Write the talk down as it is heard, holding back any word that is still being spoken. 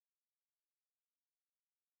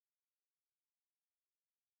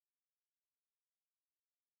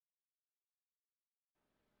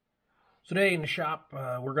Today in the shop,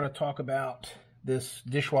 we're going to talk about this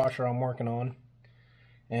dishwasher I'm working on.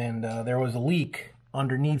 And there was a leak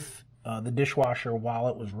underneath the dishwasher while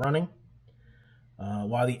it was running,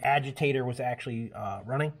 while the agitator was actually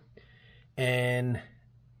running. And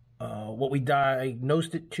what we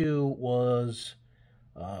diagnosed it to was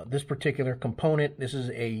this particular component. This is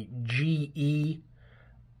a GE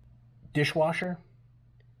dishwasher.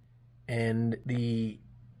 And the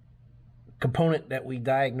component that we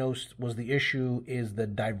diagnosed was the issue is the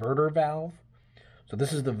diverter valve. So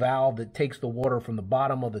this is the valve that takes the water from the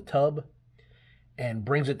bottom of the tub and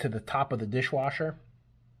brings it to the top of the dishwasher.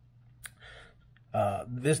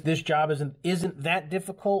 This job isn't that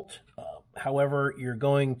difficult. However, you're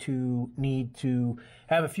going to need to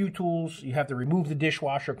have a few tools. You have to remove the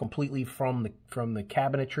dishwasher completely from the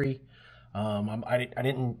cabinetry. I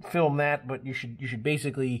didn't film that, but you should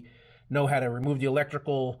basically know how to remove the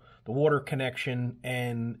electrical, the water connection,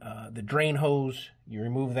 and the drain hose. You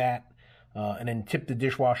remove that, and then tip the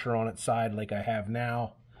dishwasher on its side like I have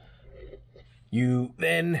now. You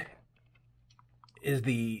then is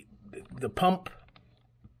the pump,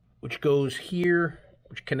 which goes here,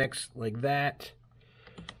 which connects like that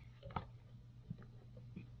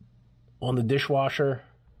on the dishwasher,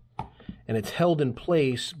 and it's held in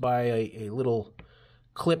place by a little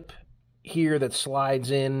clip here that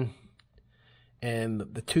slides in. And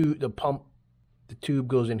the tube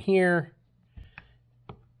goes in here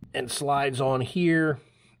and slides on here,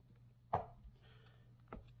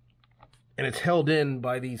 and it's held in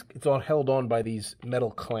by these. It's all held on by these metal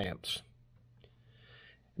clamps.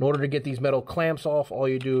 In order to get these metal clamps off, all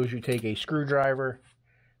you do is you take a screwdriver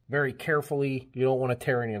very carefully. You don't want to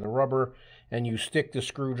tear any of the rubber, and you stick the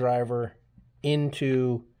screwdriver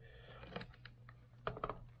into.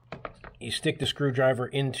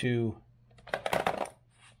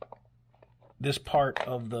 This part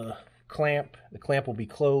of the clamp. The clamp will be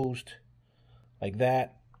closed like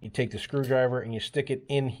that. You take the screwdriver and you stick it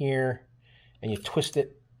in here and you twist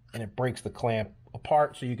it, and it breaks the clamp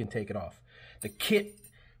apart so you can take it off. The kit,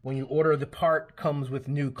 when you order the part, comes with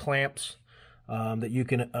new clamps that you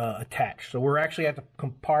can attach. So we're actually at the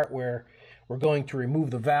part where we're going to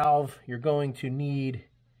remove the valve. You're going to need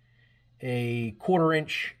a 1/4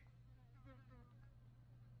 inch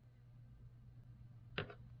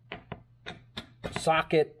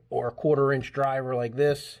socket or a 1/4 inch driver like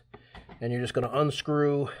this, and you're just going to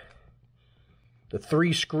unscrew the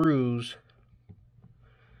 3 screws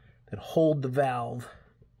that hold the valve,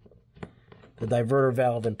 the diverter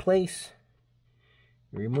valve, in place.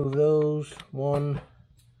 You remove those. 1,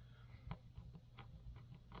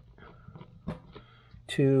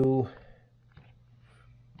 2,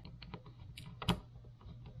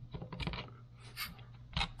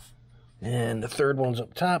 and the third one's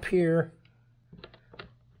up top here.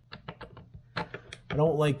 I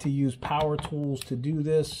don't like to use power tools to do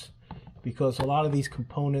this because a lot of these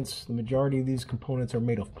components, the majority of these components, are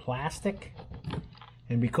made of plastic.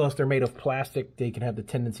 And because they're made of plastic, they can have the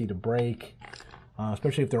tendency to break,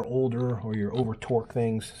 especially if they're older or you're over torque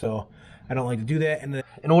things. So I don't like to do that. And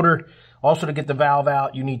in order also to get the valve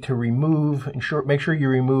out, you need to make sure you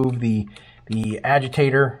remove the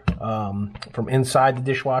agitator from inside the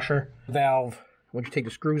dishwasher. Valve, once you take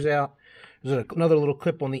the screws out, there's another little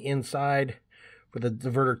clip on the inside for the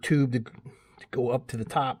diverter tube to go up to the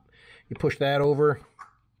top. You push that over,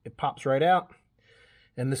 it pops right out,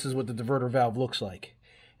 and this is what the diverter valve looks like.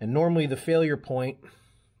 And normally the failure point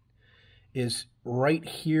is right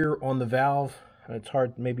here on the valve. It's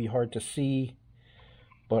maybe hard to see,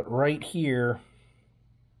 but right here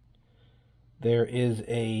there is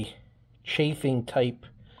a chafing type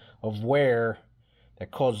of wear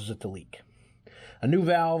that causes it to leak. A new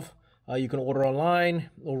valve, you can order online.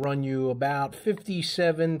 It'll run you about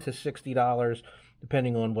 $57 to $60,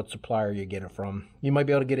 depending on what supplier you get it from. You might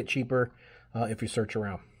be able to get it cheaper if you search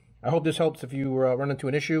around. I hope this helps if you run into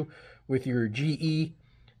an issue with your GE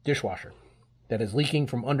dishwasher that is leaking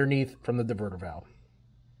from underneath from the diverter valve.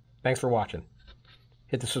 Thanks for watching.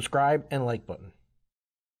 Hit the subscribe and like button.